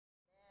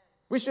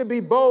We should be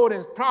bold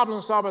and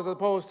problem solvers as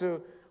opposed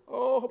to,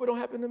 oh, hope it don't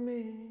happen to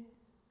me.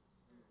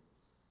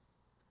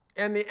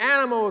 And the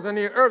animals and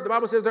the earth, the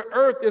Bible says the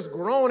earth is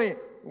groaning,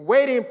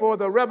 waiting for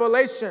the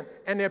revelation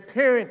and the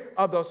appearing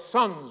of the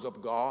sons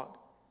of God.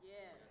 Yeah.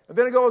 And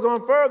then it goes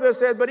on further, it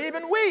says, but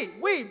even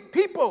we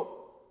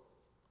people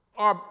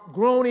are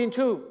groaning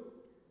too,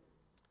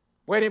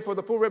 waiting for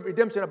the full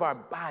redemption of our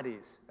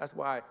bodies. That's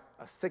why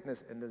a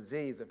sickness and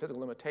disease and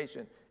physical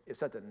limitation is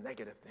such a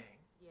negative thing.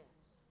 Yes.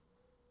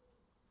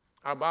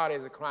 Our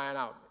bodies are crying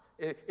out.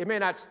 It may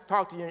not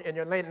talk to you in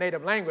your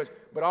native language,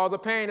 but all the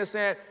pain is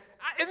saying,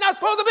 it's not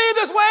supposed to be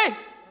this way.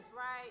 That's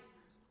right.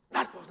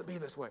 Not supposed to be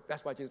this way.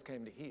 That's why Jesus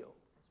came to heal.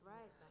 That's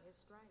right, by his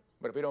stripes.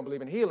 But if we don't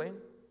believe in healing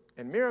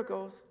and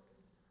miracles,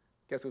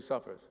 guess who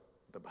suffers?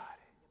 The body.